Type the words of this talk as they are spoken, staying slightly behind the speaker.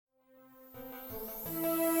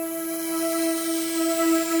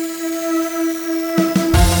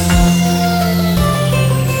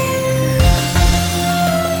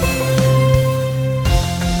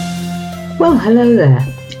hello there.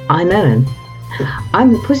 I'm Ellen.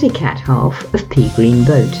 I'm the pussycat half of Pea Green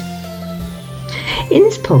Boat. In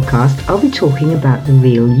this podcast, I'll be talking about the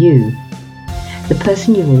real you, the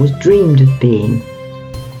person you've always dreamed of being.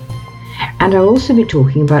 And I'll also be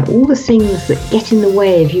talking about all the things that get in the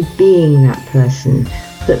way of you being that person,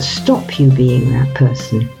 that stop you being that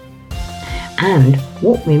person, and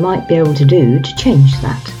what we might be able to do to change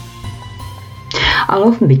that. I'll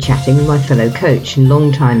often be chatting with my fellow coach and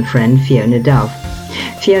longtime friend Fiona Dove.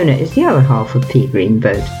 Fiona is the other half of Pea Green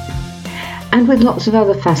Boat. And with lots of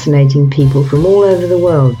other fascinating people from all over the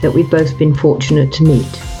world that we've both been fortunate to meet.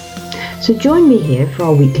 So join me here for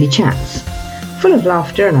our weekly chats, full of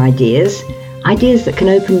laughter and ideas that can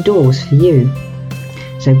open doors for you.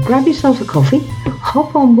 So grab yourself a coffee,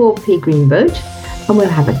 hop on board Pea Green Boat, and we'll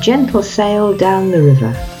have a gentle sail down the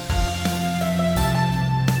river.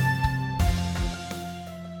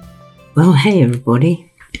 Well, hey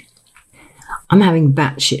everybody. I'm having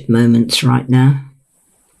batshit moments right now.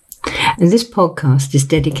 And this podcast is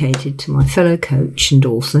dedicated to my fellow coach and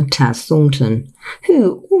author Taz Thornton,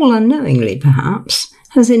 who, all unknowingly perhaps,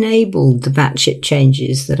 has enabled the batshit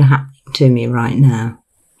changes that are happening to me right now.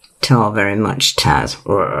 Tar very much, Taz.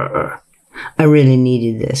 I really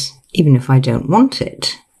needed this, even if I don't want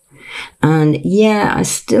it. And yeah, I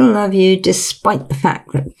still love you, despite the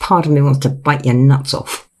fact that part of me wants to bite your nuts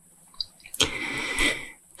off.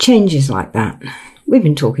 Changes like that. We've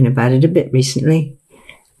been talking about it a bit recently.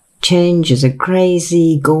 Change is a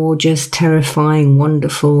crazy, gorgeous, terrifying,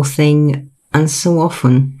 wonderful thing. And so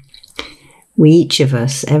often, we each of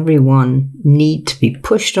us, everyone, need to be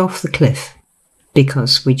pushed off the cliff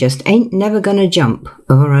because we just ain't never going to jump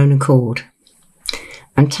of our own accord.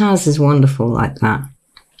 And Taz is wonderful like that.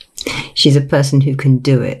 She's a person who can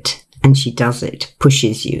do it, and she does it,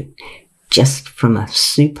 pushes you, just from a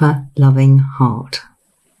super loving heart.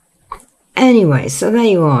 Anyway, so there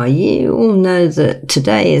you are. You all know that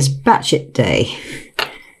today is Batshit Day,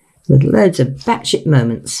 with loads of batshit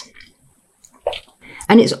moments.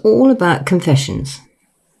 And it's all about confessions,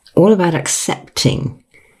 all about accepting,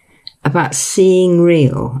 about seeing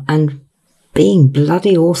real and being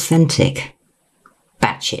bloody authentic.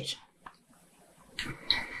 Batshit.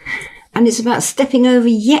 And it's about stepping over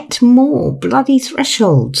yet more bloody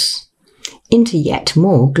thresholds into yet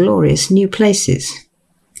more glorious new places.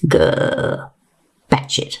 Grrr.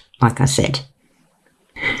 Batshit, like I said.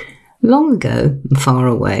 Long ago, far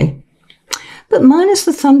away, but minus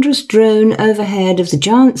the thunderous drone overhead of the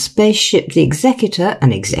giant spaceship the Executor,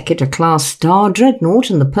 an Executor-class star dreadnought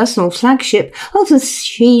and the personal flagship of the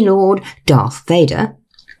She-Lord Darth Vader.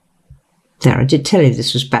 There, I did tell you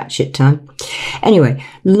this was batshit time. Anyway,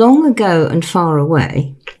 long ago and far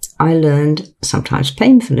away, I learned, sometimes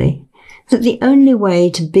painfully, that the only way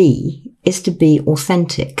to be is to be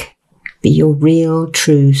authentic, be your real,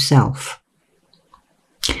 true self.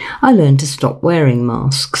 I learned to stop wearing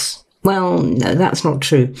masks. Well, no, that's not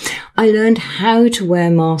true. I learned how to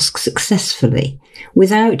wear masks successfully,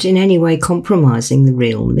 without in any way compromising the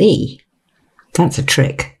real me. That's a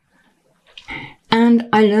trick. And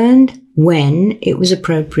I learned when it was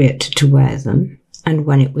appropriate to wear them, and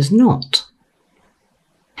when it was not.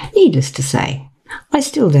 Needless to say, I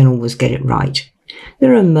still don't always get it right.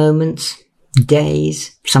 There are moments,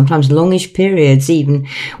 days, sometimes longish periods even,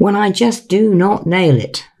 when I just do not nail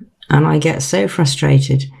it. And I get so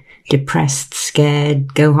frustrated, depressed,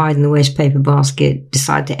 scared, go hide in the waste paper basket,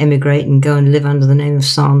 decide to emigrate and go and live under the name of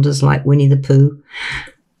Sanders like Winnie the Pooh.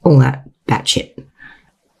 All that batshit.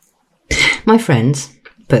 My friends,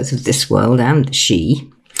 both of this world and the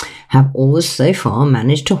she, have always so far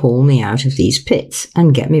managed to haul me out of these pits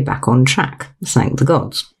and get me back on track, thank the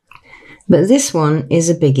gods. But this one is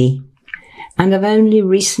a biggie, and I've only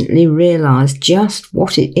recently realised just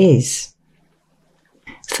what it is.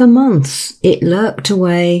 For months, it lurked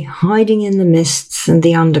away, hiding in the mists and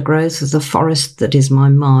the undergrowth of the forest that is my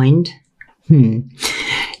mind.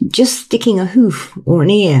 Just sticking a hoof or an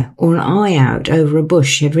ear or an eye out over a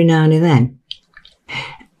bush every now and then.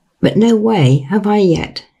 But no way have I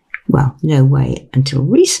yet, well, no way until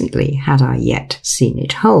recently had I yet seen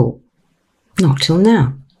it whole. Not till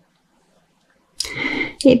now.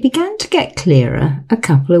 It began to get clearer a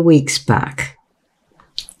couple of weeks back,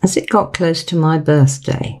 as it got close to my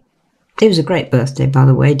birthday. It was a great birthday, by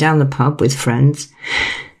the way, down the pub with friends.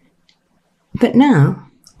 But now,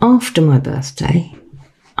 after my birthday,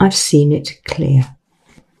 I've seen it clear.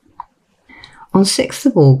 On 6th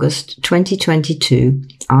of August 2022,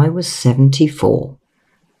 I was 74.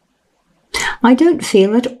 I don't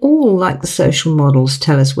feel at all like the social models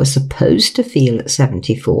tell us we're supposed to feel at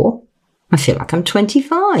 74. I feel like I'm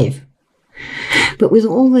 25. But with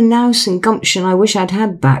all the nous and gumption I wish I'd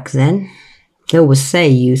had back then, they always say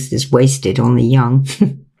youth is wasted on the young.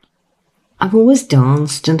 I've always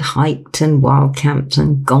danced and hiked and wild camped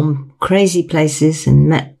and gone crazy places and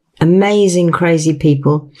met amazing crazy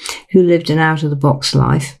people who lived an out-of-the-box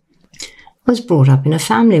life. I was brought up in a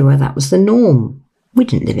family where that was the norm. We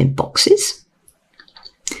didn't live in boxes.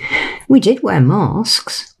 We did wear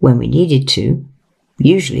masks when we needed to,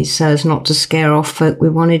 usually so as not to scare off folk we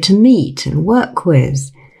wanted to meet and work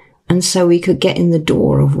with, and so we could get in the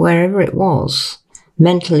door of wherever it was,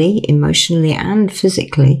 mentally, emotionally and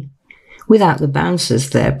physically, without the bouncers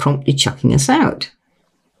there promptly chucking us out.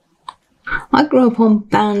 I grew up on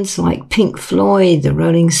bands like Pink Floyd, the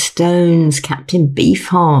Rolling Stones, Captain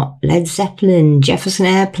Beefheart, Led Zeppelin, Jefferson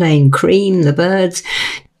Airplane, Cream, the Byrds,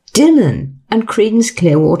 Dylan and Creedence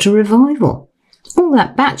Clearwater Revival. All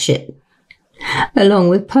that batshit. Along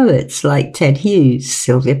with poets like Ted Hughes,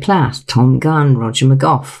 Sylvia Plath, Tom Gunn, Roger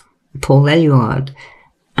McGough, Paul Eluard,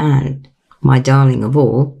 and my darling of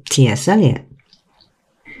all, T.S. Eliot.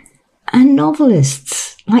 And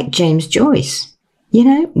novelists like James Joyce. You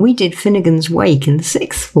know, we did Finnegan's Wake in the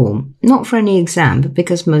sixth form, not for any exam, but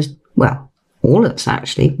because all of us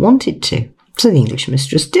actually wanted to. So the English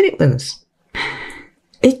mistress did it with us.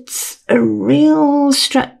 It's a real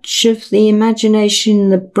stretch of the imagination,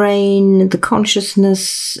 the brain, the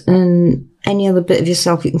consciousness, and any other bit of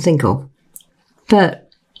yourself you can think of. But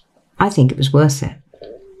I think it was worth it.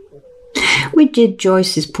 We did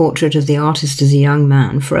Joyce's Portrait of the Artist as a Young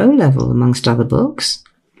Man for O-Level, amongst other books.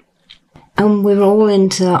 And we were all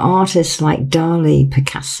into artists like Dali,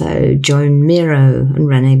 Picasso, Joan Miro, and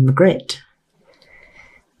René Magritte.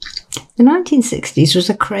 The 1960s was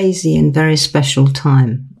a crazy and very special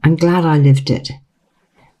time. I'm glad I lived it.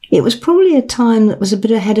 It was probably a time that was a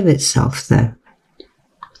bit ahead of itself, though.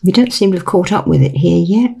 We don't seem to have caught up with it here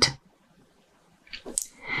yet.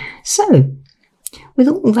 So, with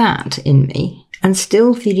all that in me, and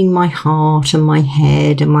still feeding my heart and my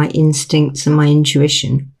head and my instincts and my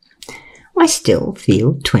intuition, I still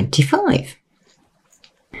feel 25.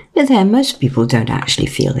 But then most people don't actually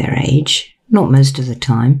feel their age, not most of the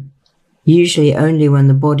time. Usually only when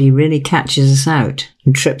the body really catches us out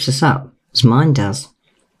and trips us up, as mine does.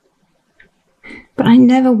 But I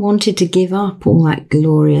never wanted to give up all that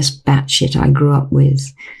glorious batshit I grew up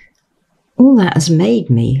with. All that has made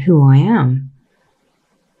me who I am.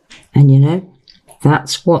 And you know,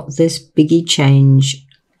 that's what this biggie change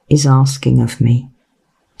is asking of me.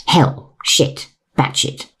 Hell. Shit,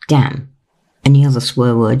 batshit, damn, any other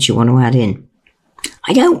swear words you want to add in.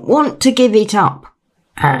 I don't want to give it up.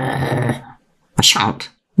 I shan't,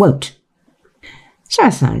 won't. So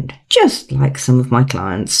I sound just like some of my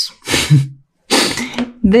clients.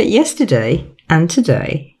 But yesterday and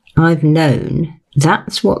today, I've known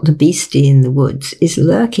that's what the beastie in the woods is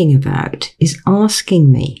lurking about, is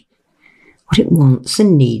asking me what it wants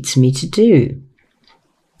and needs me to do.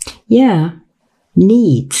 Yeah,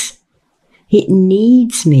 needs. It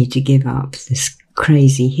needs me to give up this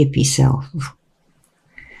crazy hippie self.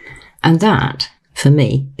 And that, for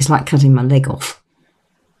me, is like cutting my leg off.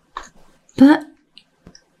 But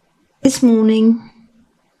this morning,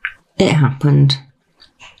 it happened.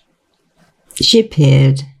 She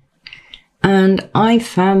appeared, and I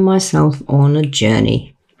found myself on a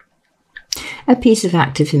journey. A piece of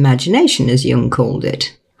active imagination, as Jung called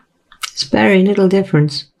it. It's very little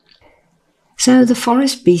difference. So the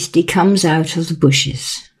forest beastie comes out of the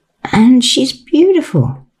bushes, and she's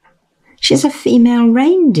beautiful. She's a female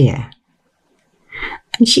reindeer.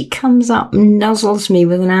 And she comes up and nuzzles me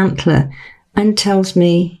with an antler and tells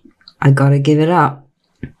me, I gotta give it up.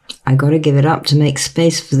 I gotta give it up to make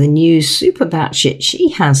space for the new super batshit she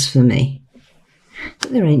has for me.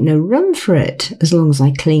 But there ain't no room for it as long as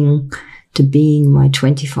I cling to being my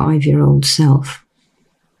 25-year-old self.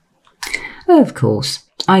 Oh, of course.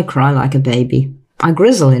 I cry like a baby. I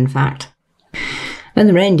grizzle, in fact. And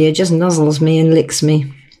the reindeer just nuzzles me and licks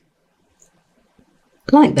me.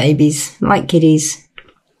 Like babies, like kiddies.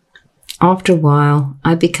 After a while,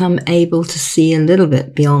 I become able to see a little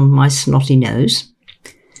bit beyond my snotty nose.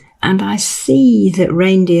 And I see that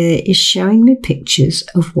reindeer is showing me pictures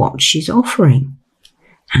of what she's offering.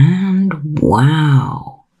 And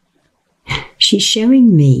wow! She's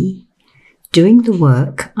showing me doing the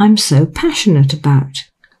work I'm so passionate about.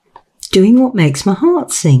 Doing what makes my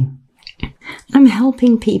heart sing. I'm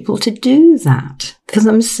helping people to do that for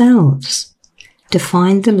themselves, to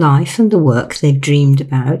find the life and the work they've dreamed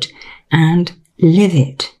about and live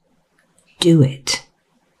it, do it.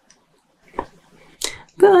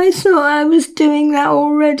 But I thought I was doing that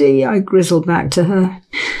already, I grizzle back to her.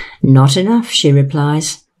 Not enough, she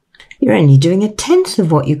replies. You're only doing 1/10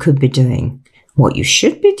 of what you could be doing, what you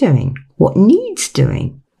should be doing, what needs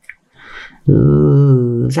doing.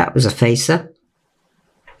 Ooh, that was a facer.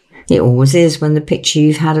 It always is when the picture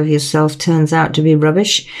you've had of yourself turns out to be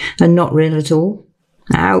rubbish and not real at all.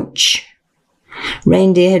 Ouch.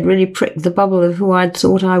 Reindeer had really pricked the bubble of who I'd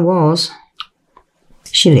thought I was.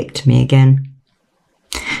 She licked me again.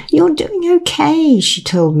 You're doing okay, she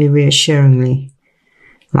told me reassuringly,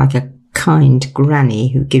 like a kind granny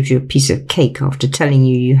who gives you a piece of cake after telling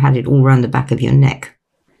you you had it all round the back of your neck.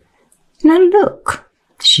 Now look,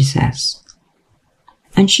 she says.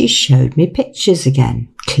 And she showed me pictures again,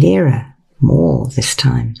 clearer, more this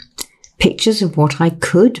time. Pictures of what I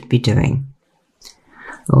could be doing.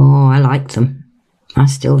 Oh, I like them. I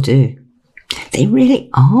still do. They really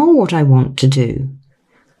are what I want to do.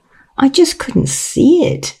 I just couldn't see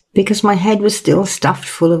it because my head was still stuffed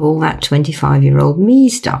full of all that 25-year-old me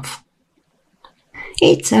stuff.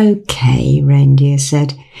 It's okay, Reindeer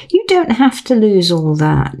said. You don't have to lose all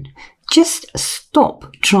that. Just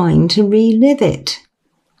stop trying to relive it.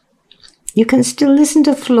 You can still listen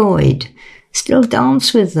to Floyd, still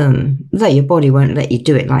dance with them, though your body won't let you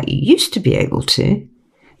do it like you used to be able to.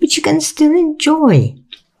 But you can still enjoy.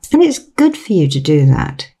 And it's good for you to do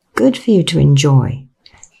that. Good for you to enjoy.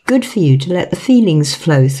 Good for you to let the feelings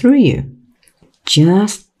flow through you.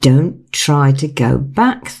 Just don't try to go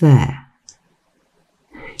back there.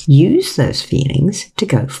 Use those feelings to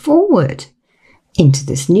go forward into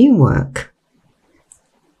this new work.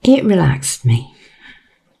 It relaxed me.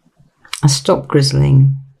 I stopped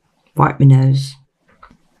grizzling, wiped my nose.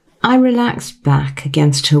 I relaxed back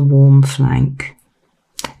against her warm flank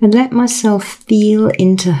and let myself feel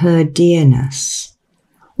into her dearness,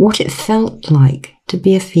 what it felt like to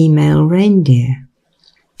be a female reindeer,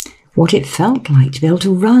 what it felt like to be able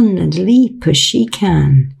to run and leap as she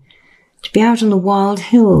can, to be out on the wild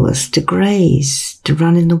hills, to graze, to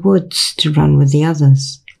run in the woods, to run with the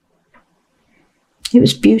others. It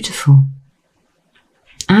was beautiful.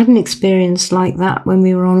 I had an experience like that when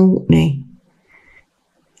we were on Orkney.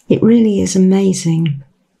 It really is amazing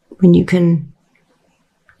when you can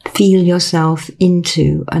feel yourself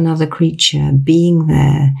into another creature, being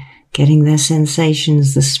there, getting their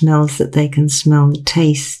sensations, the smells that they can smell, the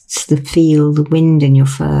tastes, the feel, the wind in your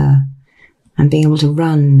fur, and being able to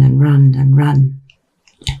run and run and run.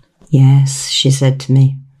 Yes, she said to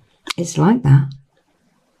me, it's like that.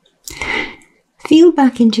 Feel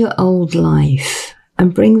back into your old life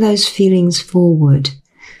and bring those feelings forward,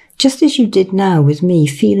 just as you did now with me,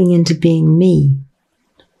 feeling into being me.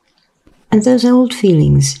 And those old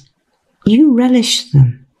feelings, you relish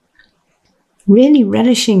them. Really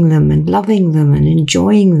relishing them and loving them and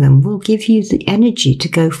enjoying them will give you the energy to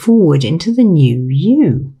go forward into the new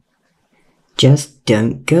you. Just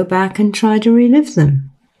don't go back and try to relive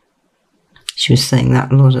them. She was saying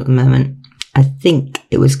that a lot at the moment. I think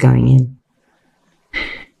it was going in.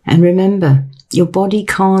 And remember, your body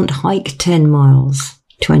can't hike 10 miles,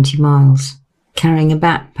 20 miles, carrying a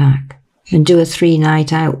backpack and do a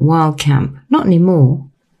 3-night out wild camp. Not anymore.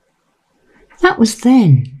 That was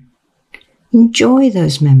then. Enjoy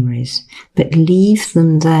those memories, but leave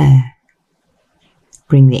them there.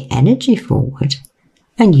 Bring the energy forward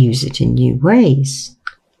and use it in new ways.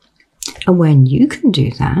 And when you can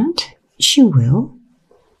do that, you will,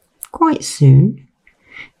 quite soon,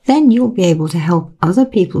 then you'll be able to help other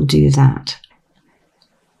people do that.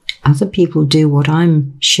 Other people do what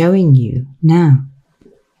I'm showing you now.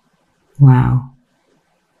 Wow.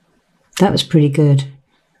 That was pretty good.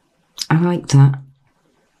 I like that.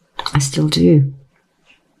 I still do.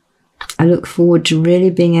 I look forward to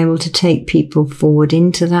really being able to take people forward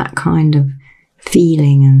into that kind of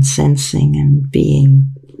feeling and sensing and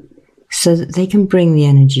being, so that they can bring the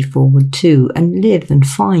energy forward too and live and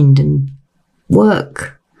find and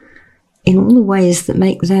work in all the ways that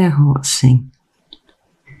make their hearts sing.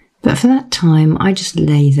 But for that time, I just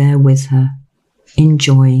lay there with her,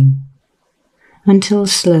 enjoying, until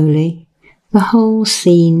slowly the whole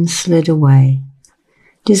scene slid away,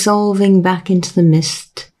 dissolving back into the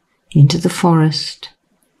mist, into the forest,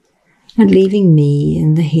 and leaving me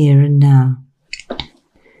in the here and now.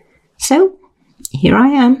 So, here I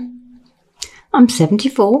am. I'm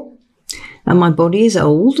 74, and my body is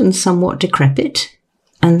old and somewhat decrepit,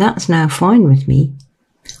 and that's now fine with me.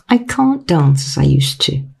 I can't dance as I used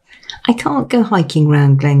to. I can't go hiking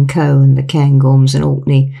round Glencoe and the Cairngorms and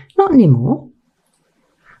Orkney, not anymore.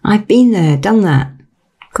 I've been there, done that,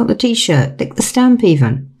 got the t-shirt, licked the stamp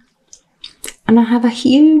even. And I have a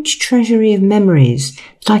huge treasury of memories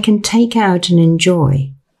that I can take out and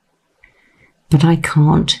enjoy. But I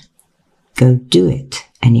can't go do it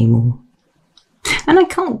anymore. And I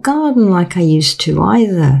can't garden like I used to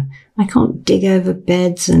either. I can't dig over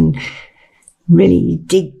beds and really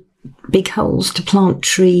dig big holes to plant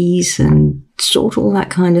trees and sort all that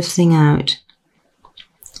kind of thing out.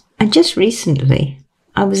 And just recently,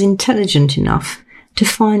 I was intelligent enough to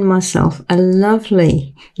find myself a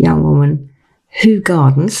lovely young woman who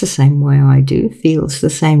gardens the same way I do, feels the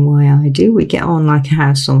same way I do. We get on like a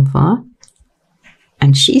house on fire.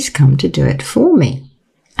 And she's come to do it for me.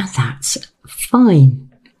 And that's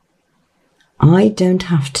fine. I don't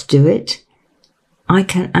have to do it. I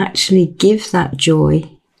can actually give that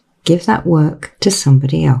joy, give that work to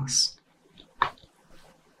somebody else.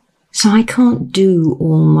 So I can't do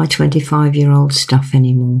all my 25-year-old stuff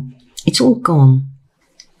anymore. It's all gone.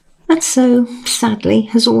 And so, sadly,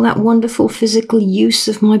 has all that wonderful physical use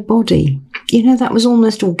of my body. You know, that was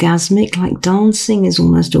almost orgasmic, like dancing is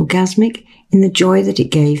almost orgasmic in the joy that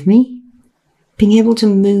it gave me. Being able to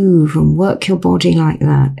move and work your body like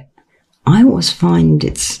that. I always find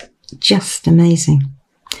it's just amazing.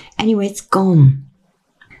 Anyway, it's gone.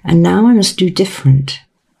 And now I must do different.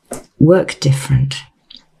 Work different.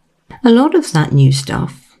 A lot of that new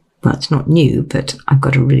stuff, well, it's not new, but I've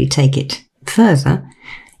got to really take it further,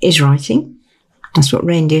 is writing. That's what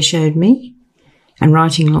Reindeer showed me. And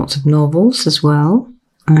writing lots of novels as well.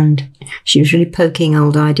 And she was really poking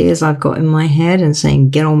old ideas I've got in my head and saying,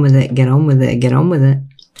 get on with it, get on with it, get on with it.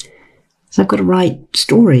 So I've got to write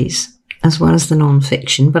stories as well as the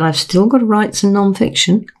non-fiction, but I've still got to write some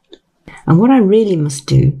non-fiction. And what I really must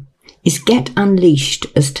do is get unleashed,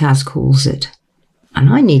 as Taz calls it. And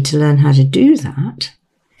I need to learn how to do that.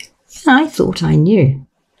 I thought I knew.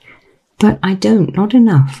 But I don't, not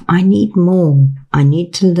enough. I need more. I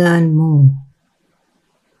need to learn more.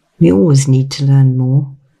 We always need to learn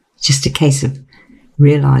more. It's just a case of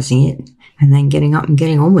realising it and then getting up and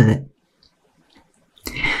getting on with it.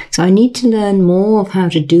 So I need to learn more of how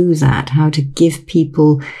to do that, how to give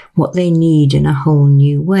people what they need in a whole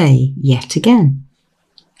new way, yet again.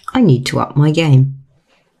 I need to up my game.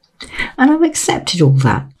 And I've accepted all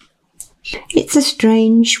that. It's a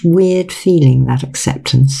strange, weird feeling, that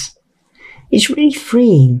acceptance. It's really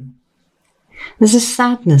freeing. There's a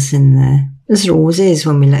sadness in there, as there always is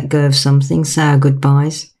when we let go of something, say our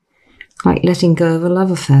goodbyes, like letting go of a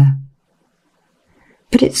love affair.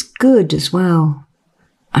 But it's good as well,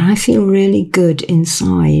 and I feel really good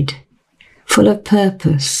inside, full of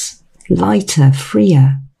purpose, lighter,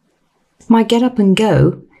 freer. My get up and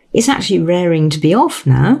go is actually raring to be off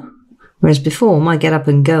now, whereas before my get up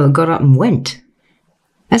and go got up and went.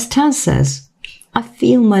 As Taz says, I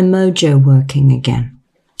feel my mojo working again.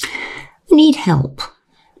 I need help.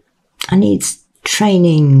 I need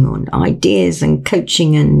training and ideas and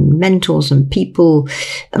coaching and mentors and people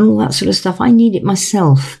and all that sort of stuff. I need it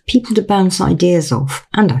myself, people to bounce ideas off,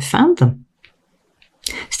 and I found them.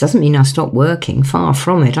 This doesn't mean I stop working, far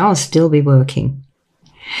from it, I'll still be working.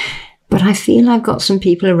 But I feel I've got some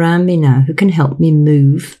people around me now who can help me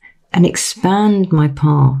move and expand my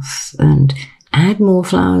path and add more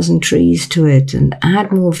flowers and trees to it and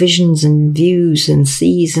add more visions and views and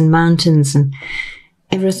seas and mountains and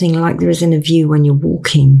everything like there is in a view when you're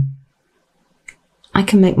walking. I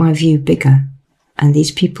can make my view bigger, and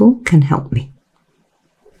these people can help me.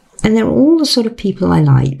 And they're all the sort of people I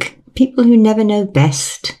like. People who never know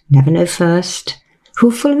best, never know first, who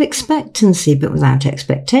are full of expectancy but without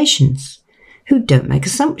expectations, who don't make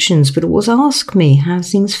assumptions but always ask me how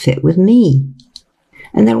things fit with me.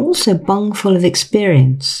 And they're also bung full of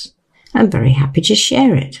experience and very happy to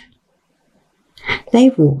share it.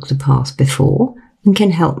 They've walked the path before and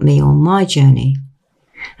can help me on my journey,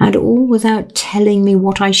 and all without telling me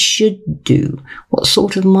what I should do, what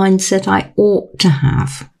sort of mindset I ought to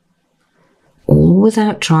have, all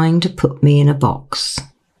without trying to put me in a box.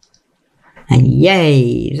 And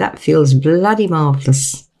yay, that feels bloody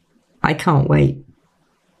marvellous. I can't wait.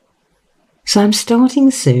 So I'm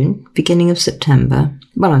starting soon, beginning of September.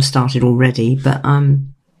 Well, I've started already, but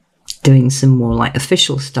I'm doing some more like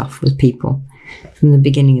official stuff with people from the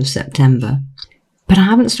beginning of September. But I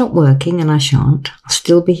haven't stopped working, and I shan't. I'll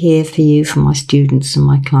still be here for you, for my students and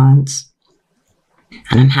my clients.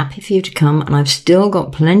 And I'm happy for you to come, and I've still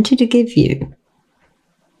got plenty to give you.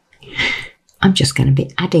 I'm just going to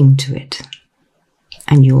be adding to it,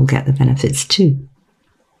 and you'll get the benefits too.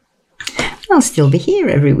 I'll still be here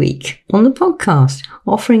every week on the podcast,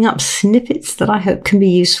 offering up snippets that I hope can be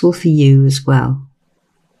useful for you as well.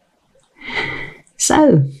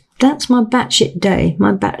 So, that's my batshit day,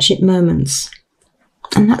 my batshit moments.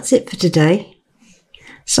 And that's it for today.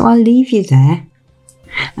 So I'll leave you there.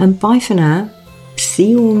 And bye for now. See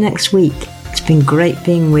you all next week. It's been great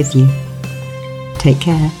being with you. Take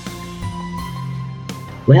care.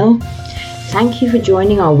 Well, thank you for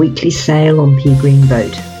joining our weekly sail on Pea Green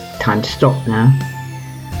Boat. Time to stop now.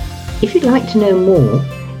 If you'd like to know more,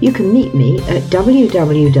 you can meet me at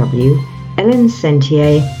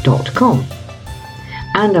www.ellensentier.com.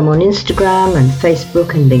 And I'm on Instagram and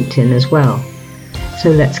Facebook and LinkedIn as well.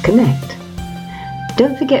 So let's connect.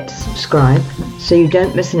 Don't forget to subscribe so you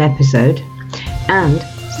don't miss an episode. And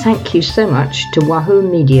thank you so much to Wahoo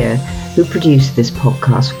Media who produced this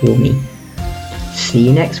podcast for me. See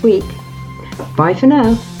you next week. Bye for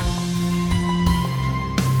now.